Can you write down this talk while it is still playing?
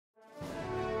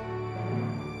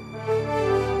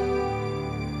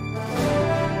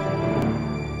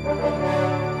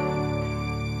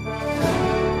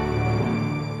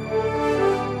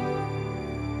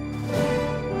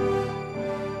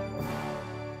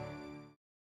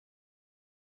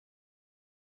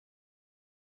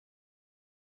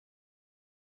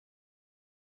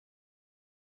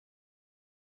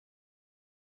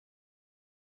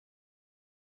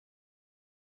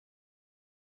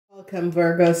Welcome,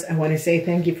 Virgos. I want to say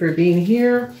thank you for being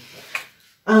here.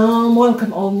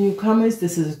 Welcome all newcomers.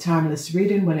 This is a timeless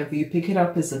reading. Whenever you pick it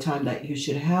up, it's the time that you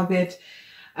should have it.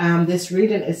 This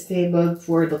reading is tabled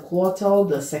for the quarter,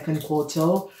 the second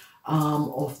quarter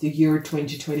of the year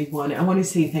 2021. I want to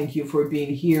say thank you for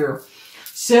being here.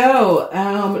 So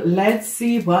let's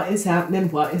see what is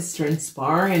happening, what is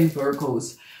transpiring,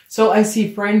 Virgos. So I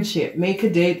see friendship. Make a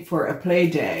date for a play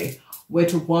day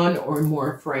with one or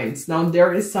more friends. Now,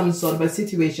 there is some sort of a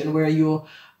situation where you,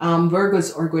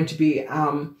 Virgos, are going to be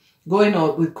going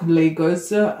out with colleagues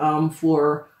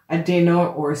for a dinner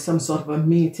or some sort of a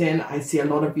meeting. I see a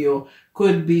lot of you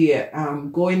could be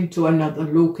going to another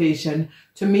location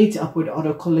to meet up with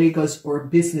other colleagues or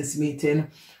business meeting.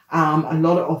 A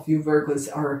lot of you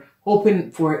Virgos are hoping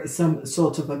for some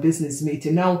sort of a business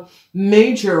meeting. Now,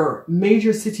 major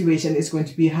situation is going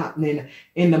to be happening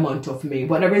in the month of May.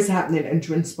 Whatever is happening and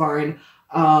transpiring,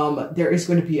 there is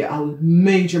going to be a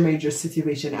major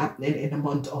situation happening in the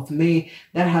month of May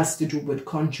that has to do with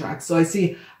contracts. So I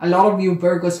see a lot of you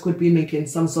Virgos could be making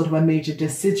some sort of a major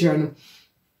decision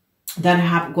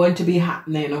that going to be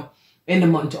happening in the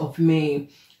month of May.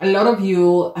 A lot of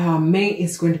you, May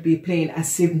is going to be playing a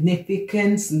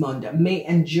significant month. May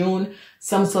and June,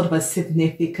 some sort of a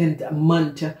significant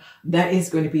month that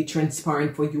is going to be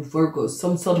transpiring for you Virgos.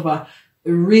 Some sort of a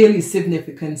really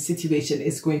significant situation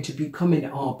is going to be coming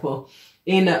up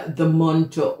in the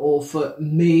month of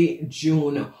May,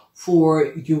 June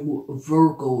for you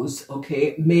Virgos.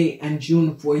 Okay, May and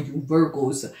June for you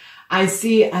Virgos. I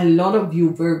see a lot of you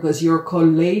Virgos, your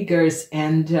colleagues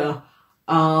and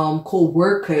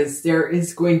co-workers, there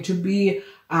is going to be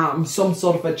some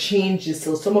sort of a change.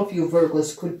 So some of you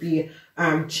Virgos could be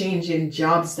changing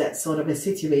jobs, that sort of a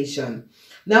situation.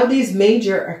 Now, these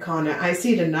major arcana, I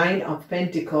see the Nine of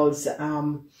Pentacles,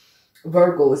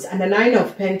 Virgos, and the Nine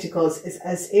of Pentacles is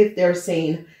as if they're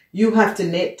saying you have to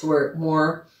network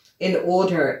more in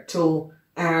order to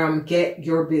get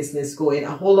your business going.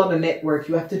 A whole lot of network.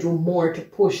 You have to do more to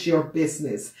push your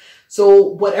business. So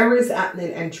whatever is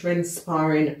happening and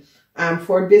transpiring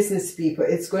for business people,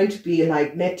 it's going to be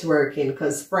like networking,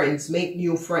 because friends, make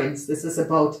new friends. This is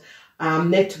about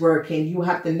networking. You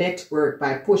have to network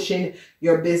by pushing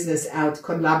your business out,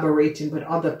 collaborating with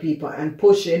other people and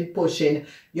pushing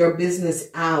your business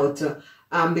out.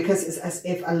 Because it's as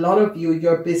if a lot of you,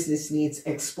 your business needs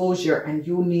exposure and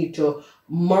you need to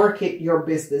market your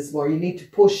business more. You need to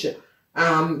push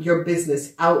your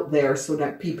business out there so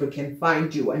that people can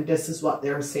find you. And this is what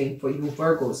they're saying for you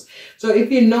Virgos. So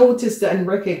if you notice and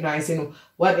recognizing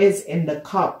what is in the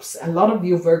cups, a lot of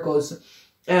you Virgos,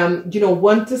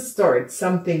 want to start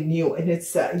something new. And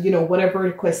it's,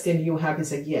 whatever question you have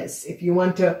is a yes. If you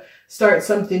want to start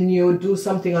something new, do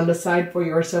something on the side for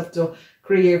yourself to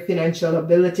create financial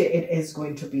ability, it is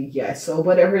going to be yes. So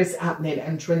whatever is happening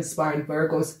and transpiring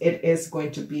Virgos, it is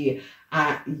going to be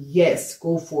yes.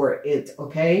 Go for it.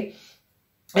 Okay.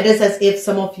 It is as if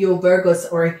some of you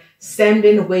Virgos are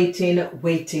standing, waiting.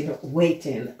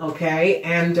 Okay.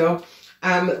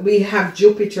 And we have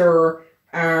Jupiter.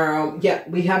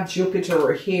 We have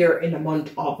Jupiter here in the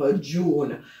month of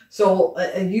June. So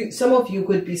some of you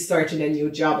could be starting a new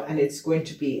job and it's going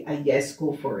to be a yes.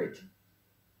 Go for it.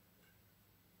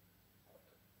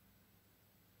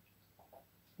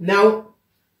 Now,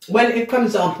 when it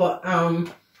comes up,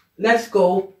 let's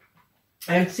go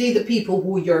and see the people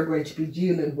who you're going to be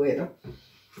dealing with.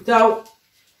 So,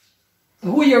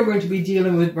 who you're going to be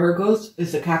dealing with, Virgos,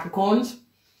 is the Capricorns.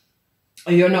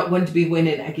 You're not going to be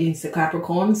winning against the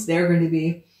Capricorns. They're going to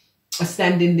be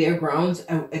standing their grounds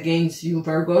against you,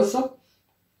 Virgos.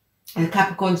 And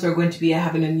Capricorns are going to be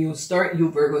having a new start. You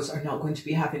Virgos are not going to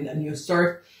be having a new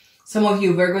start. Some of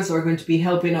you Virgos are going to be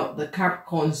helping out the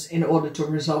Capricorns in order to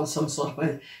resolve some sort of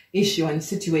an issue and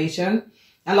situation.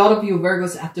 A lot of you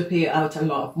Virgos have to pay out a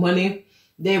lot of money.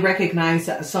 They recognize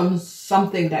that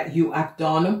something that you have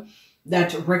done,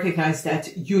 that recognize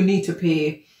that you need to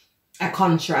pay a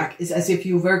contract. It's as if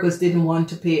you Virgos didn't want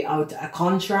to pay out a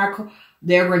contract.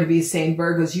 They're going to be saying,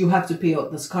 Virgos, you have to pay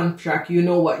out this contract. You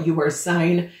know what you were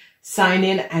signing,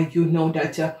 and you know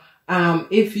that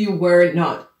if you were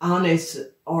not honest,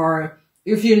 or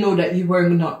if you know that you were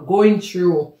not going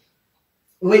through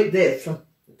with this,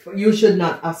 you should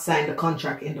not have signed the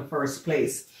contract in the first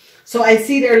place. So I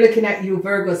see they're looking at you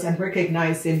Virgos and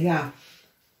recognizing, yeah,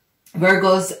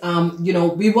 Virgos,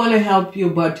 we want to help you,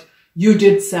 but you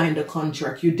did sign the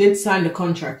contract. You did sign the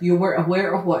contract. You were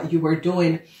aware of what you were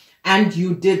doing and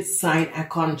you did sign a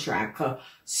contract.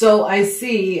 So I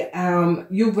see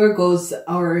you Virgos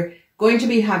are going to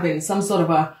be having some sort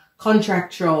of a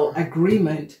contractual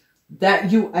agreement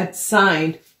that you had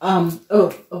signed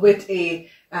with a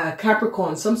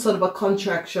Capricorn, some sort of a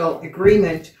contractual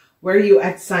agreement where you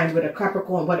had signed with a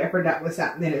Capricorn, whatever that was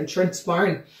happening and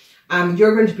transpiring.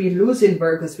 You're going to be losing,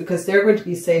 Virgos, because they're going to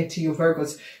be saying to you,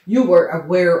 Virgos, you were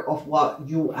aware of what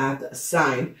you had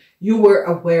signed. You were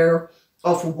aware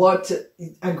of what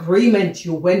agreement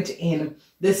you went in,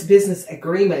 this business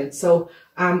agreement. So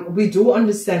we do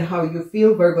understand how you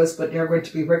feel, Virgos, but they're going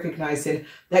to be recognizing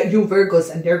that you, Virgos,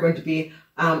 and they're going to be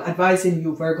advising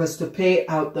you, Virgos, to pay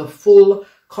out the full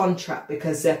contract,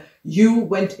 because you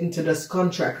went into this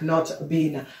contract not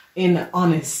being in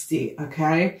honesty,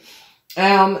 okay?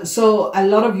 So a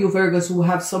lot of you, Virgos, who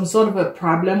have some sort of a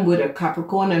problem with a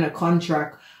Capricorn and a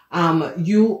contract, they're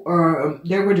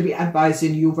going to be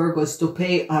advising you, Virgos, to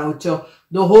pay out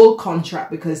the whole contract,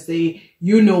 because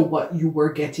you know what you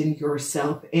were getting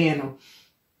yourself in.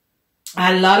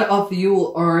 A lot of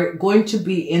you are going to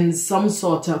be in some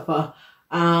sort of a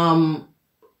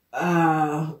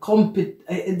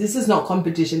this is not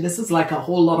competition. This is like a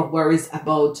whole lot of worries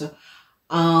about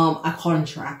a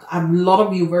contract. A lot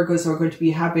of you, Virgos, are going to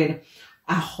be having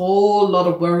a whole lot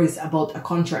of worries about a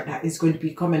contract that is going to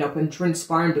be coming up and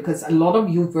transpiring, because a lot of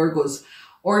you, Virgos,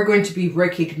 are going to be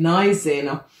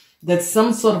recognizing that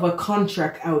some sort of a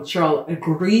contractual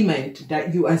agreement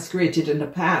that you have created in the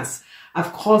past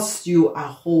have cost you a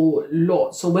whole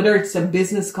lot. So whether it's a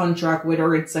business contract,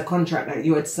 whether it's a contract that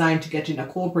you had signed to get in a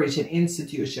corporation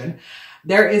institution,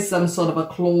 there is some sort of a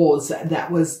clause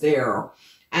that was there,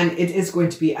 and it is going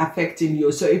to be affecting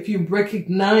you. So if you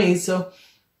recognize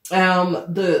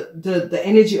the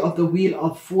energy of the Wheel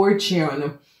of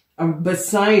Fortune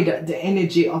beside the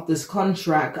energy of this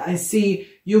contract, I see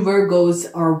you, Virgos,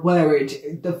 are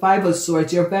worried. The Five of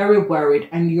Swords, you're very worried,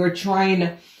 and you're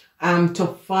trying to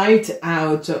fight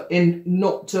out and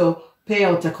not to pay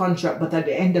out a contract, but at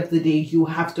the end of the day, you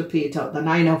have to pay it out. The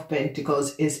Nine of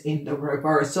Pentacles is in the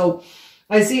reverse. So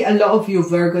I see a lot of you,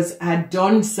 Virgos, had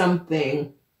done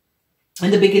something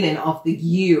in the beginning of the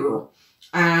year.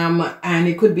 And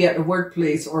it could be at the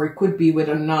workplace, or it could be with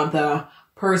another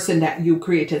person that you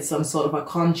created some sort of a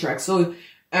contract. So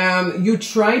you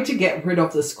tried to get rid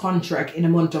of this contract in the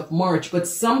month of March, but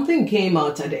something came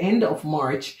out at the end of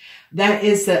March that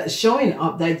is showing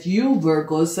up that you,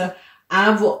 Virgos,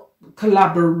 have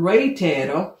collaborated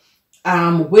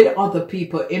with other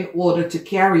people in order to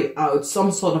carry out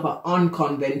some sort of an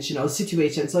unconventional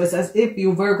situation. So it's as if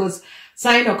you, Virgos,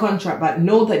 signed a contract, but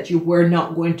know that you were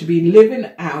not going to be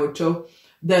living out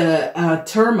the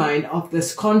termine of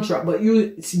this contract, but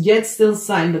you yet still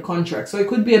signed the contract. So it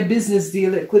could be a business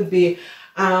deal. It could be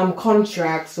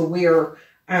contracts where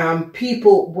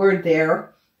people were there,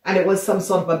 and it was some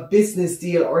sort of a business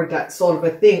deal or that sort of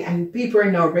a thing. And people are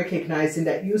now recognizing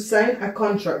that you signed a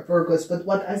contract, Virgos. But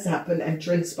what has happened and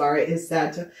transpired is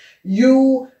that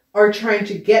you are trying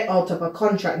to get out of a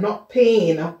contract, not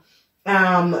paying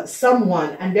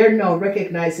someone. And they're now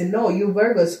recognizing, no, you,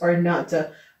 Virgos, are not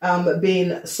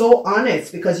being so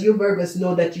honest, because you, Virgos,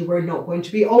 know that you were not going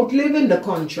to be outliving the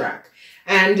contract.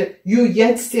 And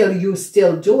you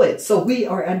still do it. So we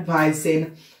are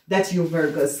advising that you,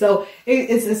 Virgos. So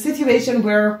it's a situation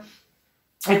where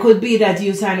it could be that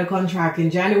you sign a contract in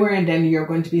January, and then you're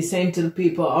going to be saying to the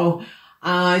people, oh,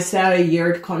 I signed a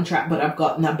year contract, but I've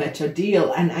gotten a better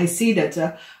deal. And I see that,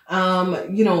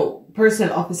 you know,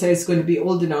 personal officer is going to be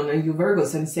holding on you,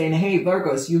 Virgos, and saying, hey,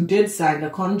 Virgos, you did sign the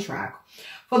contract.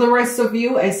 For the rest of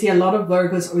you, I see a lot of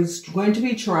Virgos are going to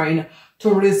be trying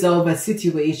to resolve a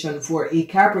situation for a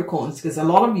Capricorn, because a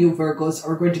lot of you, Virgos,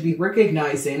 are going to be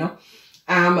recognizing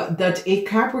that a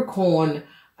Capricorn,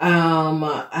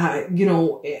 you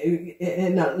know,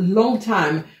 in a long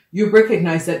time, you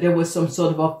recognize that there was some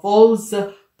sort of a false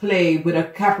play with a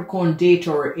Capricorn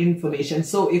data or information.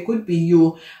 So it could be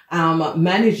you,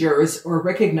 managers, or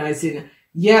recognizing,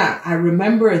 yeah, I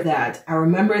remember that.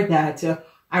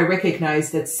 I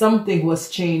recognize that something was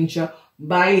changed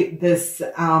by this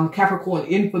Capricorn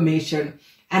information,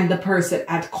 and the person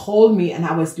had called me and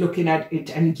I was looking at it,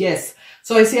 and yes.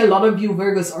 So I see a lot of you,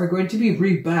 Virgos, are going to be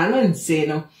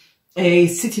rebalancing a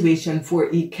situation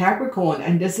for a Capricorn,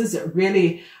 and this is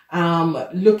really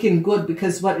looking good,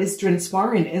 because what is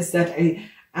transpiring is that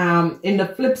in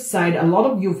the flip side, a lot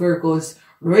of you, Virgos,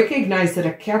 recognize that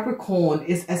a Capricorn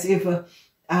is as if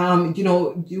you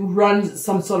know, you run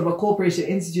some sort of a corporation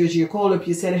institution. You call up,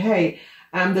 you said, hey,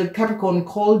 the Capricorn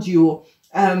called you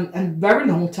a very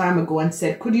long time ago and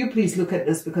said, could you please look at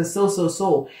this, because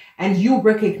so. And you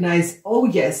recognize, oh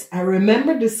yes, I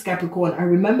remember this Capricorn, I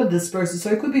remember this person.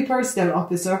 So it could be personnel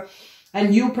officer, a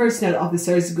new personnel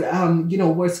officers,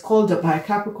 was called up by a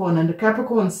Capricorn, and the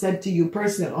Capricorn said to you,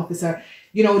 personnel officer,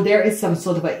 there is some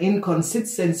sort of an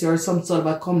inconsistency or some sort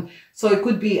of so it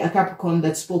could be a Capricorn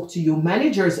that spoke to you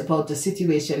managers about the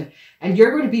situation, and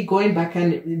you're going to be going back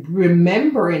and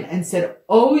remembering and said,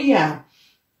 oh yeah,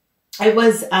 it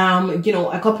was,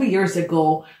 a couple of years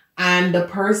ago, and the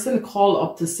person called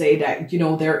up to say that,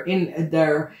 they're in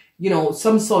their,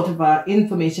 some sort of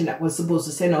information that was supposed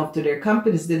to send off to their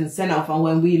companies didn't send off. And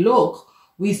when we look,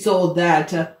 we saw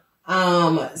that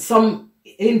some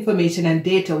information and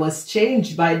data was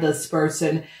changed by this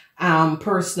person,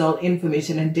 personal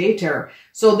information and data.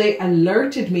 So they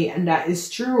alerted me, and that is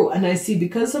true. And I see,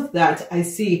 because of that, I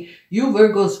see you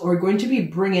Virgos are going to be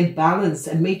bringing balance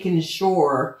and making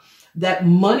sure that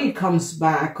money comes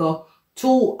back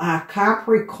to a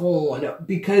Capricorn,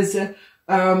 because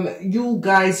you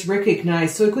guys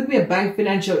recognize, so it could be a bank,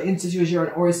 financial institution,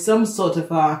 or some sort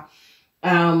of a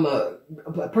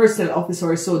personal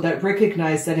officer or so that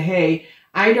recognize that, hey,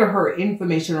 either her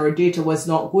information or data was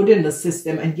not good in the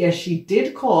system, and yes, she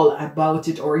did call about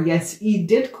it, or yes, he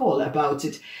did call about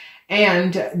it.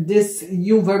 And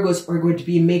you Virgos are going to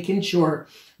be making sure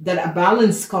that a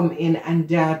balance come in, and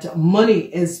that money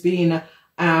is being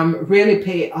really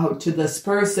paid out to this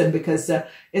person, because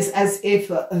it's as if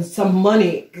some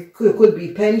money could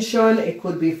be pension, it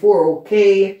could be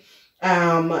 401k,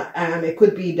 it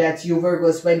could be that you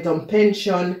Virgos went on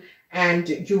pension and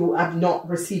you have not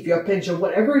received your pension.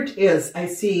 Whatever it is, I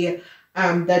see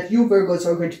that you Virgos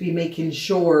are going to be making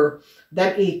sure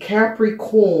that a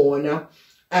Capricorn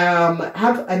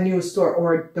have a new store,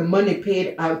 or the money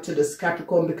paid out to this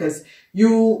Capricorn, because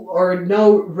you are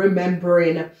now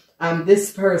remembering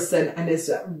this person, and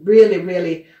is really,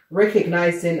 really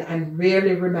recognizing and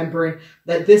really remembering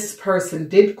that this person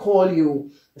did call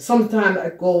you some time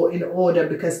ago in order,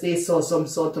 because they saw some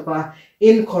sort of a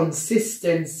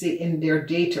inconsistency in their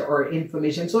data or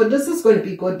information. So this is going to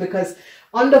be good, because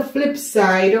on the flip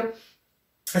side,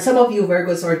 some of you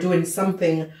Virgos are doing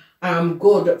something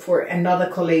good for another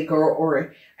colleague,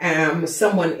 or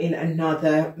someone in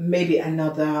another, maybe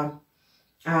another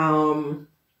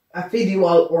a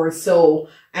fidual or so,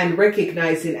 and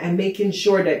recognizing and making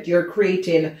sure that you're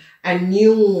creating a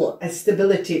new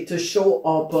stability to show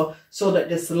up, so that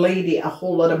this lady, a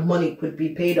whole lot of money could be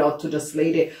paid out to this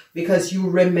lady, because you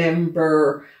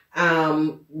remember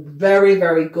very,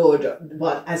 very good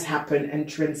what has happened and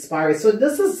transpired. So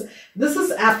this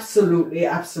is absolutely,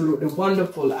 absolutely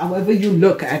wonderful. However you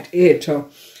look at it,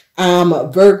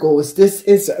 Virgos, this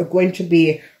is going to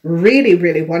be really,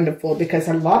 really wonderful, because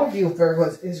a lot of you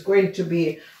Virgos is going to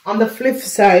be, on the flip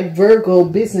side, Virgo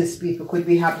business people could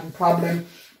be having problem,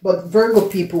 but Virgo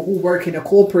people who work in a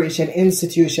corporation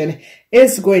institution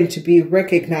is going to be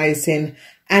recognizing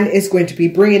and is going to be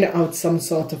bringing out some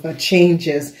sort of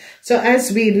changes. So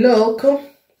as we look,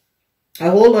 a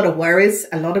whole lot of worries,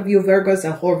 a lot of you Virgos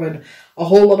are having a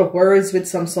whole lot of worries with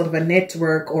some sort of a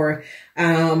network, or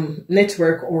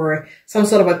some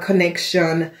sort of a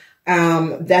connection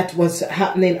that was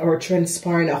happening or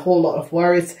transpiring, a whole lot of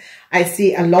worries. I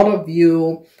see a lot of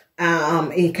you,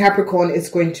 a Capricorn is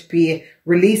going to be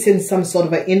releasing some sort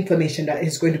of information that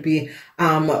is going to be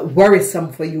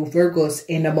worrisome for you Virgos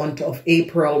in the month of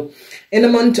April. In the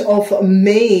month of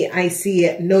May, I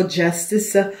see no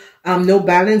justice, no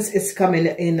balance is coming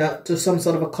in to some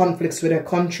sort of a conflicts with a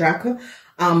contract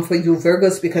for you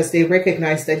Virgos, because they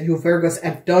recognize that you Virgos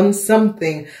have done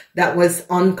something that was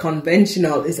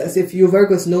unconventional. It's as if you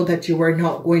Virgos know that you were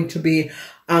not going to be,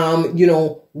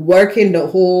 working the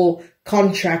whole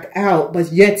contract out,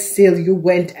 but yet still you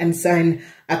went and signed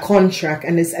a contract,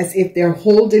 and it's as if they're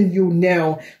holding you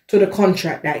now to the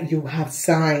contract that you have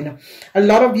signed. A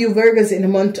lot of you Virgos in the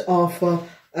month of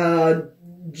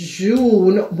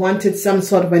June wanted some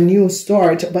sort of a new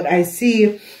start, but I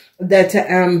see that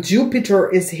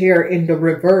Jupiter is here in the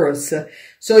reverse.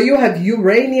 So you have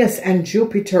Uranus and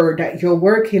Jupiter that you're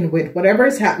working with. Whatever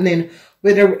is happening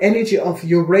with the energy of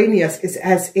Uranus is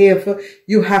as if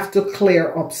you have to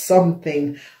clear up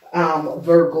something,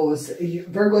 Virgos.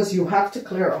 Virgos, you have to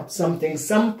clear up something.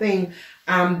 Something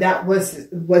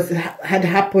that had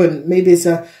happened. Maybe it's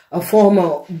a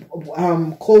former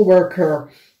co-worker,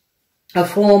 a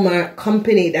former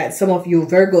company that some of you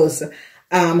Virgos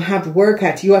have work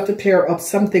at. You have to clear up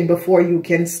something before you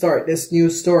can start this new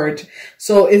start.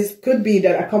 So it could be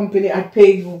that a company had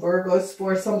paid you Virgos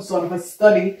for some sort of a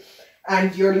study,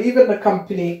 and you're leaving the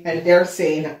company and they're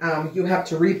saying you have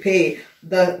to repay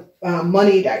the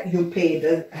money that you paid,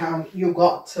 you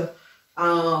got to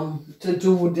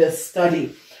do this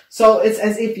study. So it's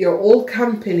as if your old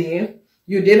company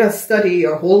you did a study,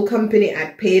 your whole company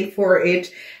had paid for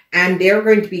it, and they're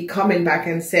going to be coming back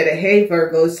and said, hey,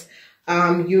 Virgos,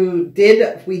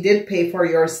 we did pay for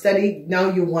your study. Now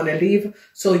you want to leave,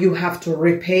 so you have to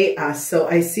repay us. So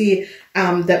I see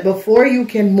that before you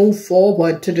can move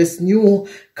forward to this new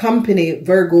company,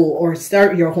 Virgo, or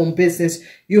start your home business,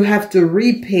 you have to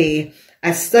repay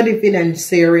a study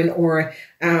financiering, or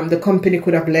the company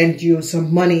could have lent you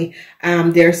some money.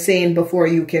 They're saying before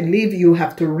you can leave, you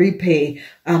have to repay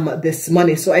this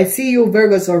money. So I see you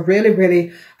Virgos are really,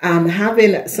 really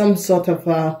having some sort of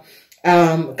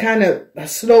kind of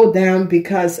slow down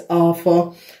because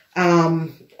of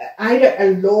either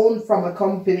a loan from a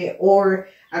company or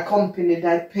a company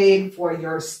that paid for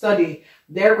your study.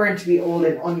 They're going to be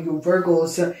holding on you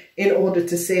Virgos in order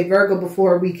to say, Virgo,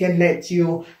 before we can let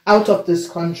you out of this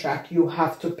contract, you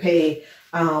have to pay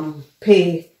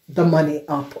the money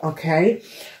up. Okay,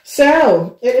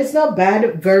 so it is not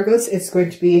bad, Virgos. It's going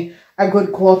to be a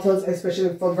good quarter,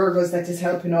 especially for Virgos that is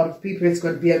helping out people. It's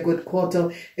going to be a good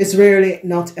quarter. It's really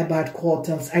not about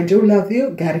quarters. I do love you.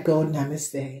 Gotta go.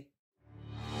 Namaste.